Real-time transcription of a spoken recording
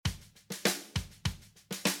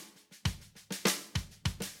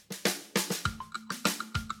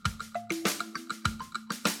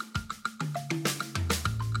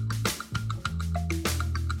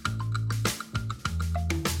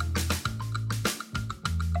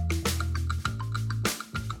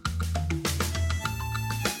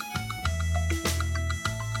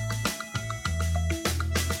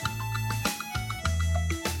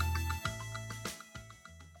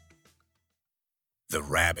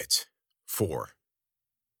Rabbit. 4.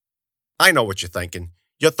 I know what you're thinking.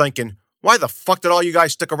 You're thinking, why the fuck did all you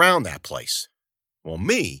guys stick around that place? Well,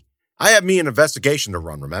 I had an investigation to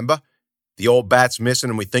run, remember? The old bat's missing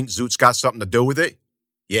and we think Zoot's got something to do with it?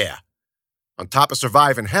 Yeah. On top of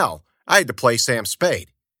surviving hell, I had to play Sam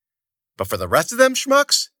Spade. But for the rest of them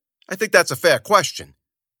schmucks, I think that's a fair question.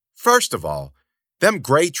 First of all, them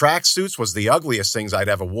gray tracksuits was the ugliest things I'd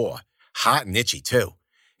ever wore. Hot and itchy, too.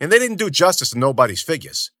 And they didn't do justice to nobody's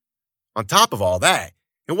figures. On top of all that,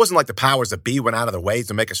 it wasn't like the powers that be went out of their ways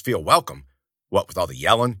to make us feel welcome. What with all the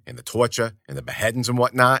yelling and the torture and the beheadings and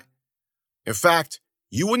whatnot. In fact,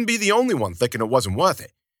 you wouldn't be the only one thinking it wasn't worth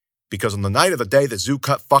it. Because on the night of the day that Zoot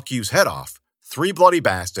cut Fuck You's head off, 3 bloody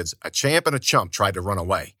bastards, a champ and a chump tried to run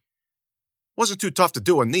away. Wasn't too tough to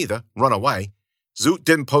do neither, run away. Zoot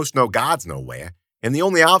didn't post no guards nowhere, and the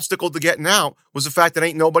only obstacle to getting out was the fact that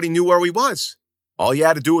ain't nobody knew where he was. All you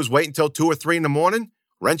had to do was wait until 2 or 3 in the morning,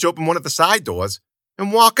 wrench open one of the side doors,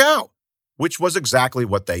 and walk out, which was exactly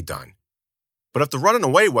what they done. But if the running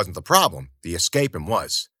away wasn't the problem, the escaping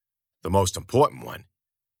was. The most important one.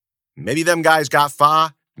 Maybe them guys got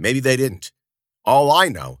far, maybe they didn't. All I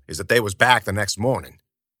know is that they was back the next morning.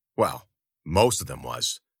 Well, most of them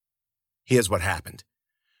was. Here's what happened.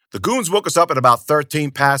 The goons woke us up at about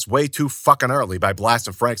 13 past way too fucking early by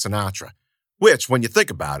blasting Frank Sinatra, which, when you think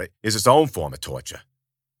about it, is its own form of torture.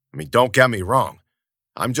 I mean, don't get me wrong.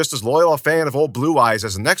 I'm just as loyal a fan of old Blue Eyes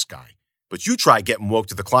as the next guy, but you try getting woke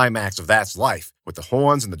to the climax of That's Life with the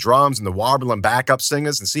horns and the drums and the warbling backup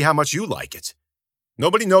singers and see how much you like it.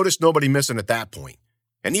 Nobody noticed nobody missing at that point.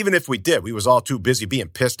 And even if we did, we was all too busy being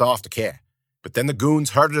pissed off to care. But then the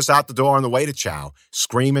goons herded us out the door on the way to chow,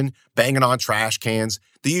 screaming, banging on trash cans,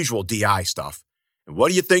 the usual DI stuff. And what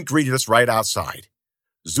do you think greeted us right outside?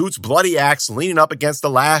 Zoot's bloody axe leaning up against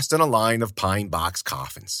the last in a line of pine box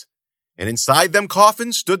coffins. And inside them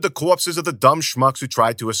coffins stood the corpses of the dumb schmucks who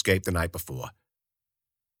tried to escape the night before.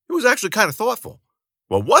 It was actually kind of thoughtful.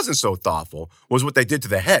 What wasn't so thoughtful was what they did to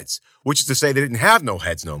their heads, which is to say they didn't have no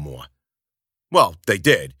heads no more. Well, they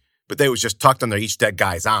did, but they was just tucked under each dead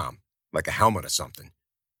guy's arm, like a helmet or something.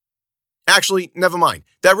 Actually, never mind.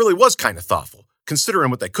 That really was kind of thoughtful,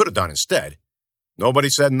 considering what they could have done instead. Nobody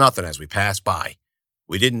said nothing as we passed by.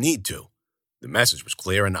 We didn't need to. The message was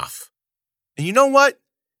clear enough. And you know what?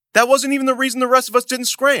 That wasn't even the reason the rest of us didn't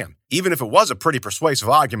scram, even if it was a pretty persuasive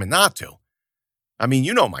argument not to. I mean,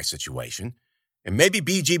 you know my situation. And maybe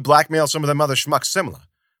BG blackmailed some of them other schmucks similar.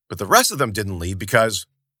 But the rest of them didn't leave because,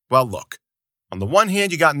 well, look. On the one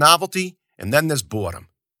hand, you got novelty, and then there's boredom.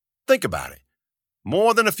 Think about it.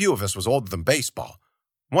 More than a few of us was older than baseball.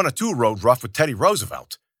 1 or 2 rode rough with Teddy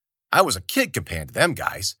Roosevelt. I was a kid compared to them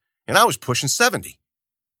guys, and I was pushing 70.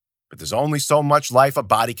 But there's only so much life a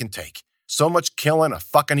body can take. So much killing or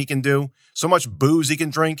fucking he can do, so much booze he can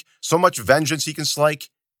drink, so much vengeance he can slake.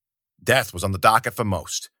 Death was on the docket for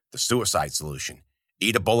most, the suicide solution.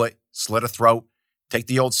 Eat a bullet, slit a throat, take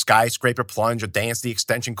the old skyscraper plunge or dance the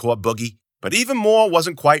extension cord boogie. But even more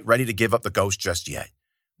wasn't quite ready to give up the ghost just yet,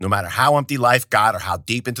 no matter how empty life got or how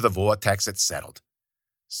deep into the vortex it settled.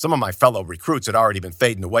 Some of my fellow recruits had already been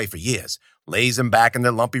fading away for years, lazing back in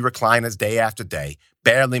their lumpy recliners day after day,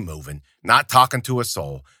 barely moving, not talking to a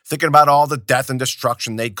soul, thinking about all the death and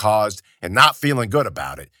destruction they'd caused and not feeling good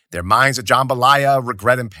about it, their minds a jambalaya of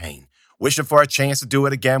regret and pain, wishing for a chance to do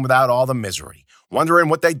it again without all the misery, wondering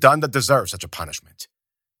what they'd done to deserve such a punishment.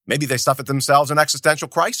 Maybe they suffered themselves an existential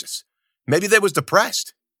crisis. Maybe they was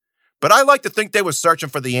depressed. But I like to think they was searching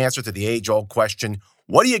for the answer to the age-old question,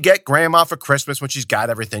 what do you get Grandma for Christmas when she's got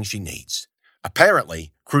everything she needs?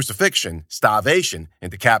 Apparently, crucifixion, starvation,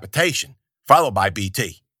 and decapitation, followed by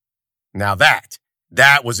BT. Now that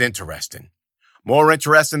was interesting. More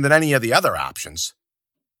interesting than any of the other options.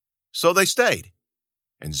 So they stayed,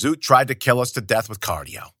 and Zoot tried to kill us to death with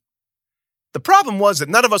cardio. The problem was that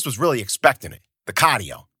none of us was really expecting it, the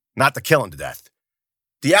cardio, not the killing to death.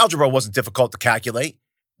 The algebra wasn't difficult to calculate.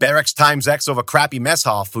 Barracks times X over crappy mess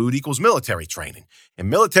hall food equals military training.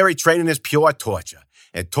 And military training is pure torture.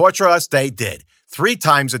 And torture us they did. 3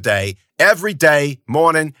 times a day, every day,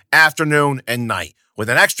 morning, afternoon, and night. With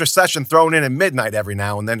an extra session thrown in at midnight every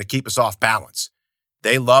now and then to keep us off balance.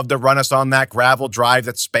 They loved to run us on that gravel drive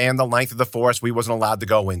that spanned the length of the forest we wasn't allowed to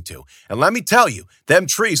go into. And let me tell you, them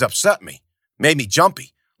trees upset me. Made me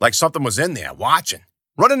jumpy, like something was in there watching.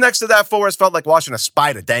 Running next to that forest felt like watching a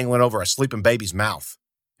spider dangling over a sleeping baby's mouth.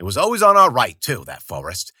 It was always on our right, too, that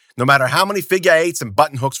forest, no matter how many figure eights and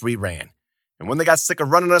button hooks we ran. And when they got sick of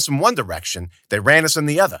running us in one direction, they ran us in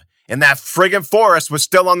the other, and that friggin' forest was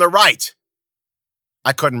still on the right.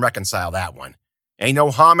 I couldn't reconcile that one. Ain't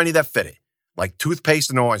no harmony that fit it, like toothpaste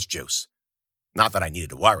and orange juice. Not that I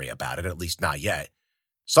needed to worry about it, at least not yet.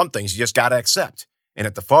 Some things you just gotta accept. And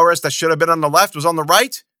if the forest that should have been on the left was on the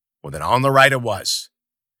right, well then on the right it was.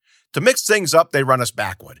 To mix things up, they run us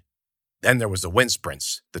backward. Then there was the wind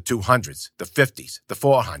sprints, the 200s, the 50s, the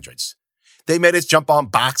 400s. They made us jump on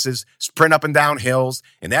boxes, sprint up and down hills,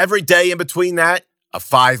 and every day in between that, a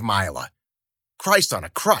 5-miler. Christ on a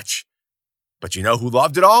crutch. But you know who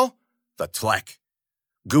loved it all? The Tlek.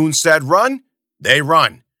 Goons said run, they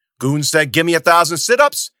run. Goons said give me 1,000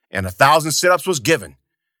 sit-ups, and 1,000 sit-ups was given.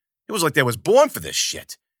 It was like they was born for this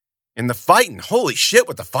shit. And the fighting, holy shit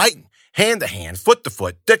with the fighting. Hand to hand, foot to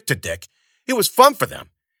foot, dick to dick. It was fun for them.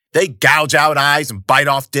 They gouge out eyes and bite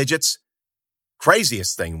off digits.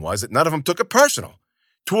 Craziest thing was that none of them took it personal.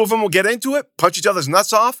 2 of them would get into it, punch each other's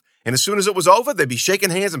nuts off, and as soon as it was over, they'd be shaking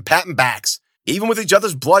hands and patting backs, even with each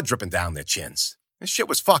other's blood dripping down their chins. This shit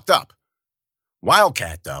was fucked up.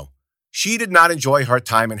 Wildcat, though, she did not enjoy her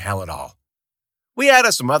time in hell at all. We had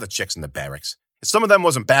us some other chicks in the barracks, and some of them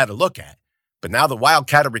wasn't bad to look at. But now the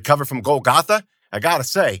Wildcat had recovered from Golgotha, I gotta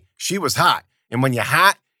say, she was hot. And when you're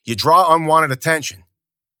hot, you draw unwanted attention.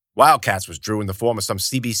 Wildcats was Drew in the form of some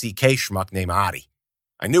CBCK schmuck named Adi.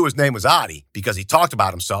 I knew his name was Adi because he talked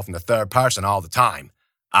about himself in the third person all the time.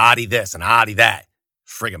 Adi this and Adi that.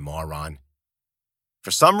 Friggin' moron.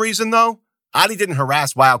 For some reason, though, Adi didn't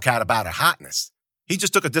harass Wildcat about her hotness. He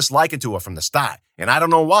just took a disliking to her from the start, and I don't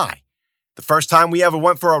know why. The first time we ever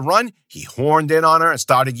went for a run, he horned in on her and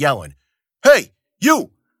started yelling, "Hey,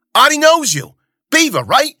 you! Adi knows you! Beaver,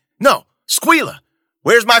 right? No, Squealer!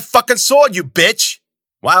 Where's my fucking sword, you bitch?"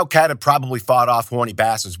 Wildcat had probably fought off horny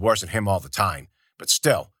bastards worse than him all the time. But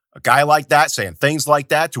still, a guy like that saying things like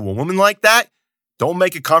that to a woman like that don't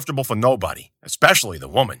make it comfortable for nobody, especially the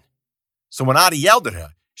woman. So when Adi yelled at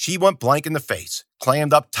her, she went blank in the face,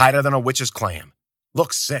 clammed up tighter than a witch's clam.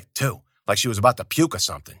 Looked sick, too, like she was about to puke or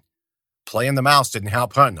something. Playing the mouse didn't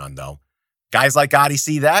help her none, though. Guys like Adi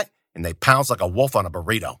see that, and they pounce like a wolf on a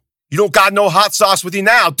burrito. "You don't got no hot sauce with you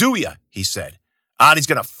now, do ya?" he said. "Adi's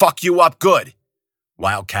gonna fuck you up good."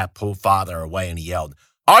 Wildcat pulled farther away and he yelled,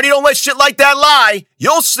 "Adi don't let shit like that lie!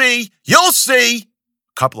 You'll see! You'll see!"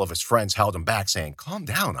 A couple of his friends held him back, saying, "Calm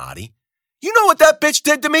down, Adi. You know what that bitch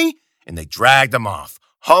did to me?" And they dragged him off,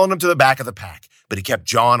 hauling him to the back of the pack. But he kept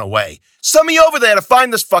jawing away. "Send me over there to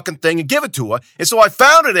find this fucking thing and give it to her. And so I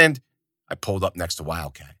found it and..." I pulled up next to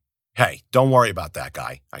Wildcat. "Hey, don't worry about that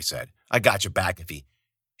guy," I said. "I got your back if he..."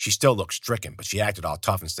 She still looked stricken, but she acted all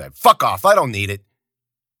tough and said, "Fuck off, I don't need it."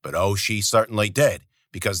 But oh, she certainly did.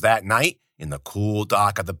 Because that night, in the cool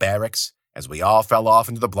dark of the barracks, as we all fell off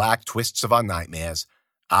into the black twists of our nightmares,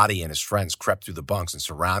 Adi and his friends crept through the bunks and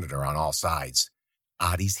surrounded her on all sides.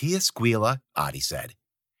 "Adi's here, Squealer," Adi said.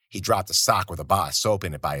 He dropped a sock with a bar of soap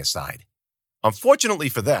in it by his side. Unfortunately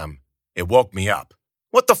for them, it woke me up.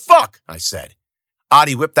 "What the fuck?" I said.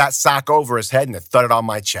 Adi whipped that sock over his head and it thudded on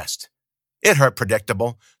my chest. It hurt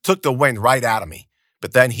predictable, took the wind right out of me.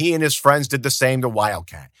 But then he and his friends did the same to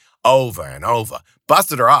Wildcat. Over and over,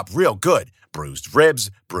 busted her up real good, bruised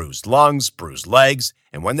ribs, bruised lungs, bruised legs,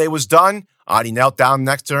 and when they was done, Adi knelt down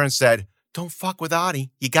next to her and said, "Don't fuck with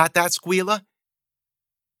Adi, you got that, Squealer?"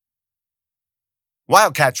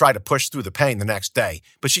 Wildcat tried to push through the pain the next day,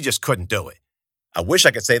 but she just couldn't do it. I wish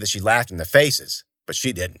I could say that she laughed in their faces, but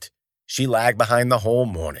she didn't. She lagged behind the whole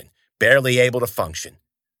morning, barely able to function.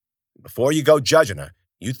 Before you go judging her,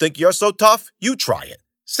 you think you're so tough? You try it.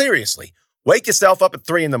 Seriously. Wake yourself up at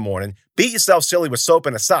 3 a.m, beat yourself silly with soap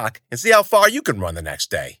and a sock, and see how far you can run the next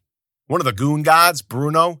day. One of the goon gods,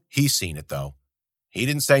 Bruno, he's seen it, though. He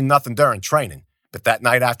didn't say nothing during training, but that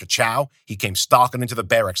night after chow, he came stalking into the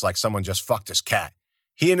barracks like someone just fucked his cat.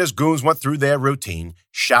 He and his goons went through their routine,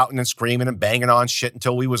 shouting and screaming and banging on shit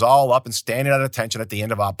until we was all up and standing at attention at the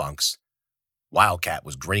end of our bunks. Wildcat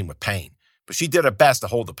was green with pain, but she did her best to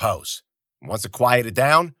hold the pose. Once it quieted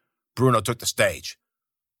down, Bruno took the stage.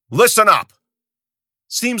 "Listen up.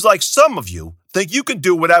 Seems like some of you think you can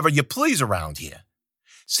do whatever you please around here.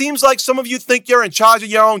 Seems like some of you think you're in charge of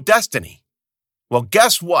your own destiny. Well,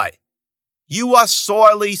 guess what? You are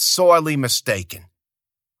sorely, sorely mistaken.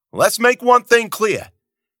 Let's make one thing clear.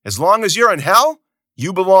 As long as you're in hell,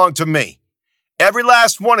 you belong to me. Every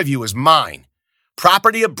last one of you is mine.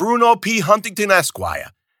 Property of Bruno P. Huntington,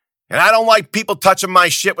 Esquire. And I don't like people touching my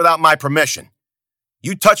shit without my permission.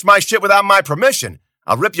 You touch my shit without my permission,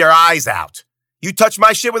 I'll rip your eyes out. You touch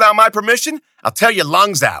my shit without my permission, I'll tear your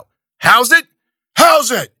lungs out. How's it? How's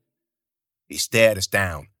it?" He stared us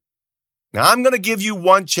down. "Now, I'm going to give you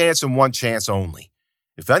one chance and one chance only.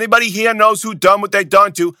 If anybody here knows who done what they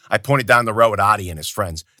done to," I pointed down the road at Adi and his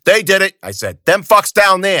friends. "They did it," I said. "Them fucks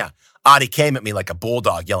down there." Adi came at me like a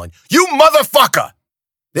bulldog, yelling, "You motherfucker!"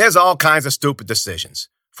 There's all kinds of stupid decisions,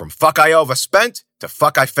 from fuck I overspent to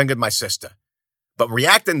fuck I fingered my sister. But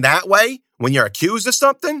reacting that way when you're accused of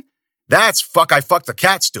something, that's fuck I fucked the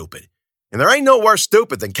cat stupid. And there ain't no worse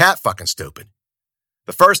stupid than cat fucking stupid.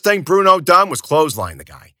 The first thing Bruno done was clothesline the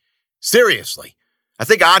guy. Seriously. I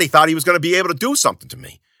think Adi thought he was going to be able to do something to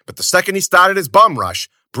me. But the second he started his bum rush,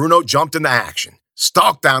 Bruno jumped into action,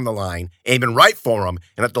 stalked down the line, aiming right for him,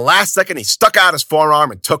 and at the last second he stuck out his forearm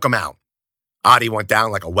and took him out. Adi went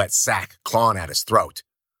down like a wet sack, clawing at his throat.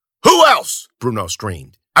 "Who else?" Bruno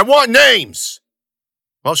screamed. "I want names!"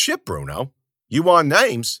 "Well, shit, Bruno. You want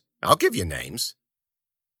names? I'll give you names."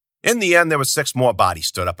 In the end, there were 6 more bodies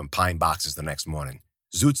stood up in pine boxes the next morning.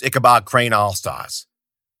 Zoot's Ichabod Crane All-Stars.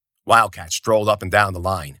 Wildcat strolled up and down the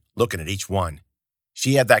line, looking at each one.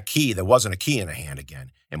 She had that key that wasn't a key in her hand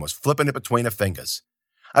again and was flipping it between her fingers.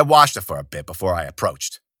 I watched her for a bit before I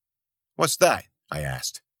approached. "What's that?" I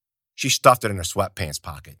asked. She stuffed it in her sweatpants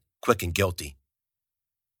pocket, quick and guilty.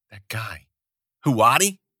 "That guy." "Who,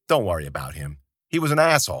 Adi? Don't worry about him. He was an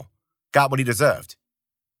asshole. Got what he deserved."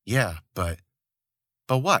 "Yeah, but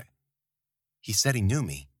what?" "He said he knew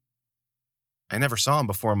me. I never saw him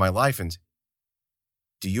before in my life, and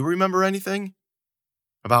do you remember anything?"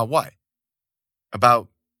 "About what?" "About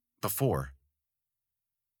before."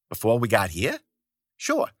 "Before we got here?"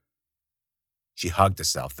 "Sure." She hugged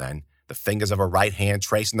herself then, the fingers of her right hand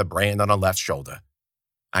tracing the brand on her left shoulder.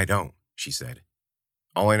 "I don't," she said.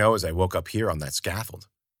 "All I know is I woke up here on that scaffold."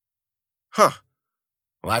 "Huh.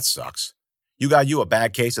 Well, that sucks. You got you a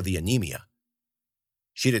bad case of the anemia."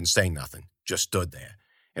 She didn't say nothing, just stood there.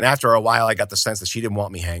 And after a while, I got the sense that she didn't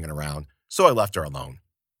want me hanging around, so I left her alone.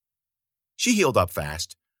 She healed up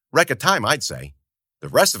fast. Record time, I'd say. The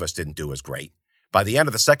rest of us didn't do as great. By the end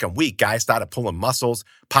of the second week, guys started pulling muscles,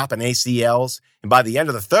 popping ACLs, and by the end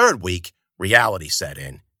of the third week, reality set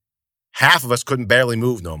in. Half of us couldn't barely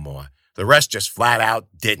move no more. The rest just flat out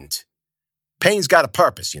didn't. Pain's got a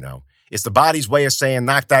purpose, you know. It's the body's way of saying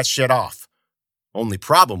knock that shit off. Only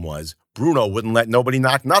problem was, Bruno wouldn't let nobody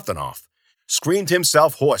knock nothing off. Screamed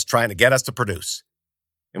himself hoarse trying to get us to produce.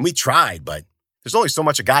 And we tried, but there's only so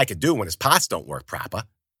much a guy can do when his pots don't work proper.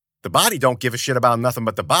 The body don't give a shit about nothing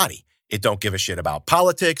but the body. It don't give a shit about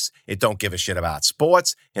politics, it don't give a shit about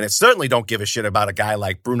sports, and it certainly don't give a shit about a guy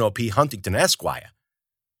like Bruno P. Huntington, Esquire.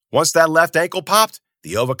 Once that left ankle popped,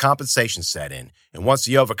 the overcompensation set in. And once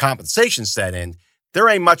the overcompensation set in, there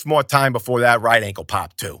ain't much more time before that right ankle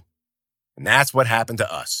popped too. And that's what happened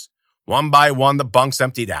to us. One by one, the bunks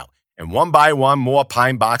emptied out, and one by one, more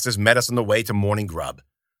pine boxes met us on the way to morning grub.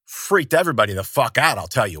 Freaked everybody the fuck out, I'll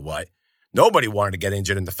tell you what. Nobody wanted to get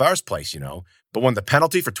injured in the first place, you know. But when the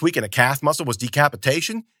penalty for tweaking a calf muscle was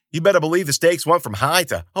decapitation, you better believe the stakes went from high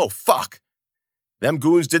to, oh, fuck. Them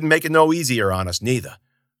goons didn't make it no easier on us, neither.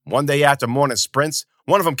 One day after morning sprints,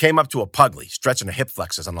 one of them came up to a pugly, stretching her hip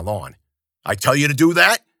flexors on the lawn. "I tell you to do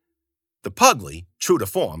that?" The pugly, true to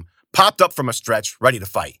form, popped up from a stretch, ready to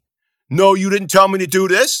fight. "No, you didn't tell me to do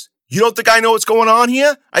this. You don't think I know what's going on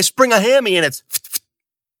here? I spring a hammy and it's...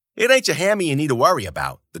 "It ain't your hammy you need to worry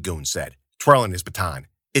about," the goon said, twirling his baton.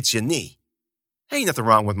 "It's your knee." "Ain't nothing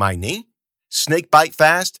wrong with my knee." Snake bite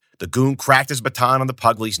fast, the goon cracked his baton on the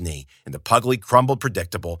pugly's knee, and the pugly crumbled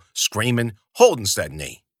predictable, screaming, holding said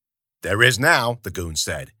knee. "There is now," the goon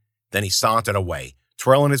said. Then he sauntered away,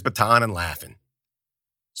 twirling his baton and laughing.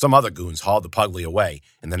 Some other goons hauled the pugly away,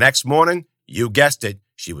 and the next morning, you guessed it,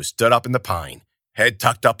 she was stood up in the pine, head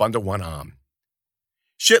tucked up under one arm.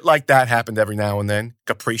 Shit like that happened every now and then,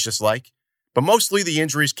 capricious-like, but mostly the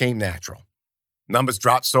injuries came natural. Numbers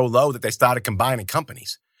dropped so low that they started combining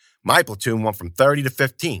companies. My platoon went from 30 to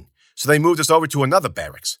 15, so they moved us over to another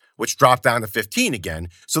barracks, which dropped down to 15 again,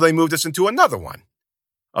 so they moved us into another one.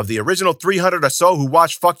 Of the original 300 or so who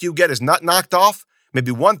watched Fuck You get his nut knocked off,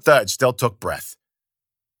 maybe 1/3 still took breath.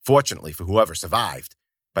 Fortunately for whoever survived,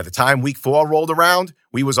 by the time week 4 rolled around,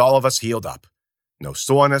 we was all of us healed up. No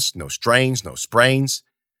soreness, no strains, no sprains.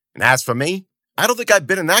 And as for me, I don't think I've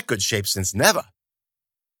been in that good shape since never.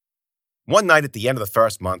 One night at the end of the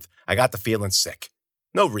first month, I got to feeling sick.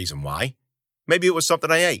 No reason why. Maybe it was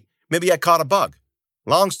something I ate. Maybe I caught a bug.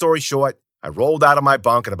 Long story short, I rolled out of my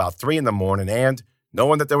bunk at about 3 a.m. and,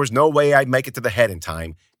 knowing that there was no way I'd make it to the head in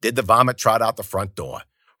time, did the vomit trot out the front door,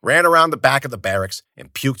 ran around the back of the barracks,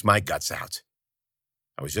 and puked my guts out.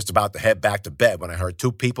 I was just about to head back to bed when I heard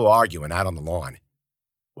 2 people arguing out on the lawn.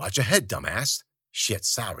 "Watch your head, dumbass." "Shit,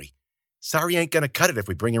 sorry. Sorry ain't gonna cut it if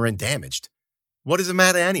we bring her in damaged. What does it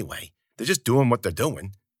matter anyway? They're just doing what they're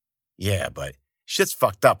doing." "Yeah, but shit's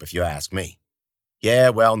fucked up if you ask me." "Yeah,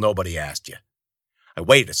 well, nobody asked you." I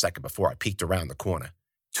waited a second before I peeked around the corner.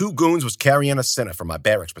 2 goons was carrying a sinner from my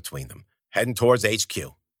barracks between them, heading towards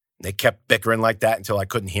HQ. And they kept bickering like that until I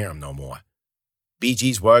couldn't hear them no more.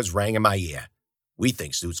 BG's words rang in my ear. We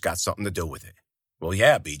think Zoot's got something to do with it. Well,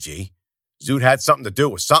 yeah, BG. Zoot had something to do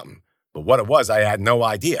with something, but what it was, I had no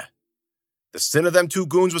idea. The sinner them two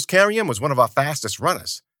goons was carrying was one of our fastest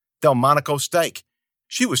runners, Delmonico Steak.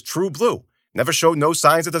 She was true blue, never showed no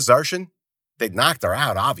signs of desertion. They'd knocked her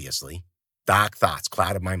out, obviously. Dark thoughts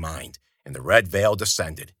clouded my mind, and the red veil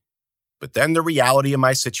descended. But then the reality of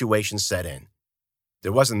my situation set in.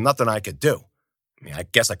 There wasn't nothing I could do. I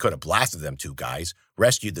guess I could have blasted them two guys,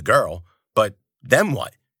 rescued the girl, but then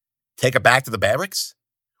what? Take her back to the barracks?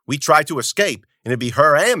 We tried to escape, and it'd be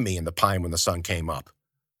her and me in the pine when the sun came up.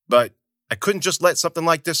 But I couldn't just let something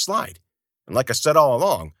like this slide. And like I said all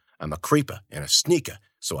along, I'm a creeper and a sneaker,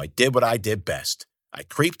 so I did what I did best. I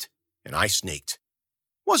creeped and I sneaked.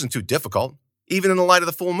 Wasn't too difficult, even in the light of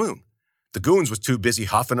the full moon. The goons was too busy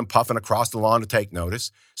huffing and puffing across the lawn to take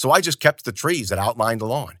notice, so I just kept to the trees that outlined the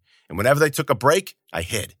lawn, and whenever they took a break, I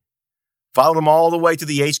hid. Followed them all the way to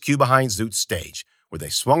the HQ behind Zoot's stage, where they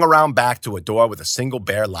swung around back to a door with a single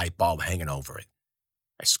bare light bulb hanging over it.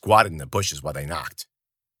 I squatted in the bushes while they knocked.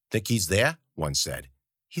 Think he's there? One said.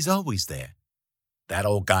 He's always there. That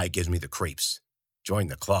old guy gives me the creeps. Join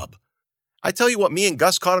the club. I tell you what me and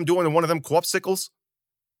Gus caught him doing in one of them corpsicles.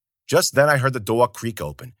 Just then I heard the door creak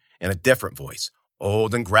open, and a different voice,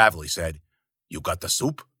 old and gravelly, said, You got the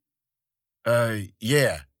soup?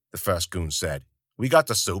 Yeah, the first goon said. We got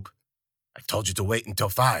the soup. I told you to wait until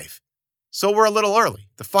 5. So we're a little early.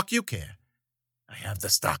 The fuck you care? I have the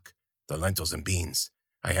stock, the lentils and beans.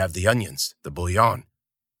 I have the onions, the bouillon.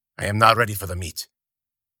 I am not ready for the meat.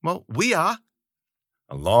 Well, we are.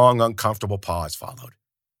 A long, uncomfortable pause followed.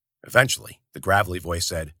 Eventually, the gravelly voice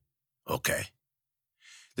said, Okay.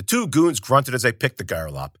 The two goons grunted as they picked the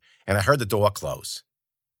girl up, and I heard the door close.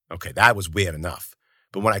 Okay, that was weird enough.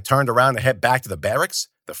 But when I turned around to head back to the barracks,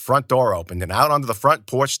 the front door opened, and out onto the front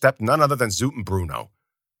porch stepped none other than Zoot and Bruno.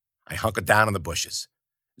 I hunkered down in the bushes.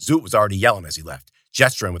 Zoot was already yelling as he left,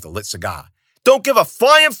 gesturing with a lit cigar. Don't give a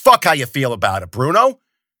flying fuck how you feel about it, Bruno.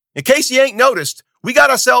 In case you ain't noticed, we got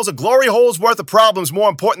ourselves a glory hole's worth of problems more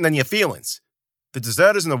important than your feelings. The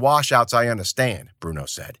deserters and the washouts I understand, Bruno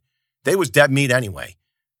said. They was dead meat anyway.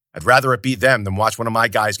 I'd rather it be them than watch one of my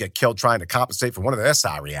guys get killed trying to compensate for one of their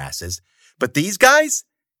sorry asses. But these guys,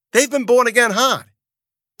 they've been born again hard.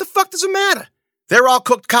 The fuck does it matter? They're all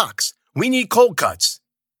cooked cocks. We need cold cuts.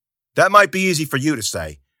 That might be easy for you to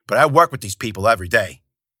say, but I work with these people every day.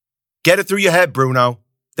 Get it through your head, Bruno.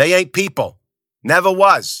 They ain't people. Never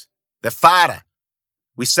was. They're fodder.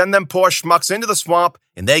 We send them poor schmucks into the swamp,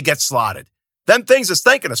 and they get slaughtered. Them things is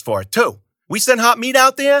thanking us for it, too. We send hot meat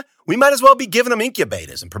out there, we might as well be giving them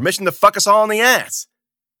incubators and permission to fuck us all in the ass.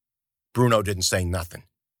 Bruno didn't say nothing.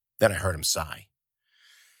 Then I heard him sigh.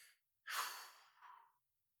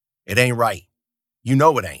 It ain't right. You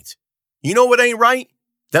know it ain't. You know what ain't right?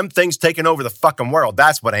 Them things taking over the fucking world,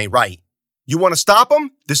 that's what ain't right. You want to stop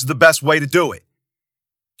them? This is the best way to do it.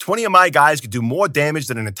 20 of my guys could do more damage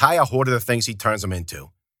than an entire horde of the things he turns them into.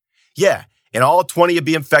 Yeah, and all 20 would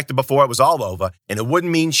be infected before it was all over, and it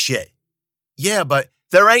wouldn't mean shit. Yeah, but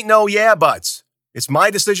there ain't no yeah buts. It's my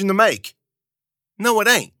decision to make. No, it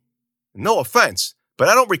ain't. No offense, but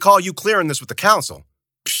I don't recall you clearing this with the council.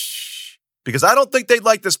 Psh, because I don't think they'd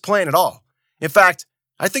like this plan at all. In fact,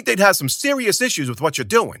 I think they'd have some serious issues with what you're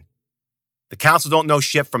doing. The council don't know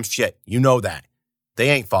shit from shit. You know that. They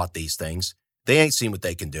ain't fought these things. They ain't seen what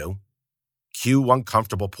they can do. Cue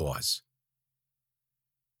uncomfortable pause.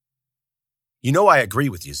 You know I agree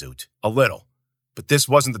with you, Zoot. A little. But this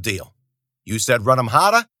wasn't the deal. You said run 'em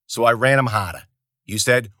harder, so I ran 'em harder. You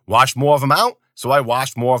said wash more of 'em out, so I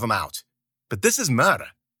washed more of 'em out. But this is murder.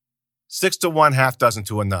 6 to 1, half dozen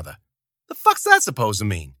to another. The fuck's that supposed to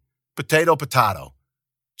mean? Potato, potato.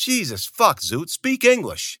 Jesus fuck, Zoot, speak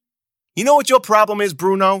English. You know what your problem is,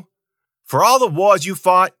 Bruno? For all the wars you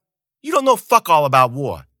fought, you don't know fuck all about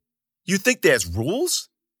war. You think there's rules?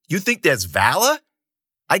 You think there's valor?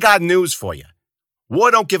 I got news for you. War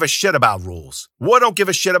don't give a shit about rules. War don't give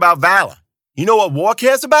a shit about valor. You know what war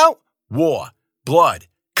cares about? War, blood,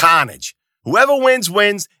 carnage. Whoever wins,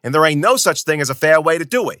 wins, and there ain't no such thing as a fair way to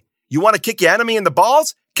do it. You want to kick your enemy in the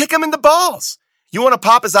balls? Kick him in the balls. You want to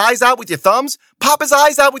pop his eyes out with your thumbs? Pop his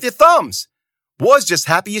eyes out with your thumbs. War's just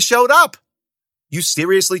happy you showed up. You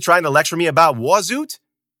seriously trying to lecture me about war, Zoot?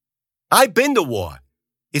 I've been to war.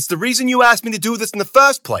 It's the reason you asked me to do this in the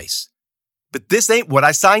first place. But this ain't what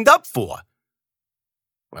I signed up for.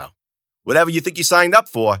 Well, whatever you think you signed up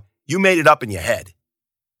for, you made it up in your head.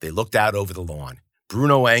 They looked out over the lawn.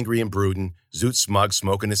 Bruno angry and brooding, Zoot smug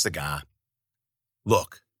smoking a cigar.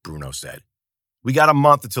 Look, Bruno said, we got a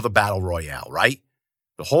month until the battle royale, right?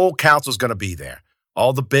 The whole council's going to be there.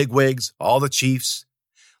 All the bigwigs, all the chiefs.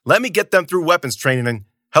 Let me get them through weapons training and,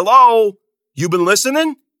 hello? You been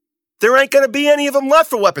listening? There ain't going to be any of them left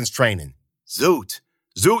for weapons training. Zoot.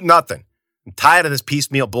 Zoot nothing. I'm tired of this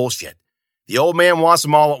piecemeal bullshit. The old man wants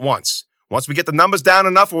them all at once. Once we get the numbers down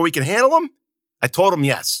enough where we can handle them, I told him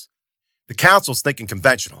yes. The council's thinking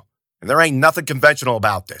conventional, and there ain't nothing conventional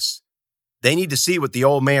about this. They need to see what the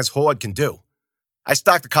old man's horde can do. I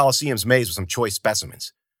stocked the Coliseum's maze with some choice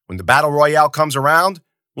specimens. When the battle royale comes around,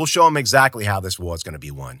 we'll show them exactly how this war's going to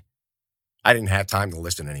be won. I didn't have time to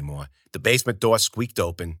listen anymore. The basement door squeaked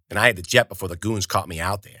open, and I had to jet before the goons caught me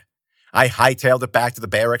out there. I hightailed it back to the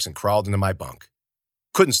barracks and crawled into my bunk.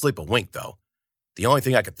 Couldn't sleep a wink, though. The only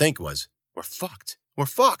thing I could think was, we're fucked. We're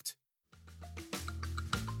fucked.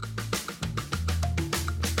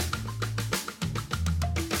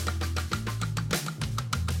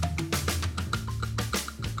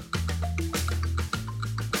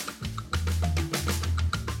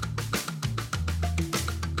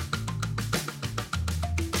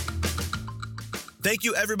 Thank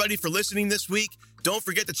you, everybody, for listening this week. Don't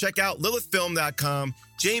forget to check out lilithfilm.com,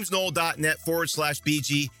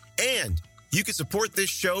 jamesnoel.net/BG, and you can support this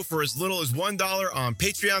show for as little as $1 on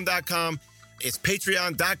patreon.com. It's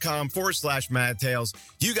patreon.com/MadTales.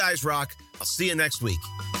 You guys rock. I'll see you next week.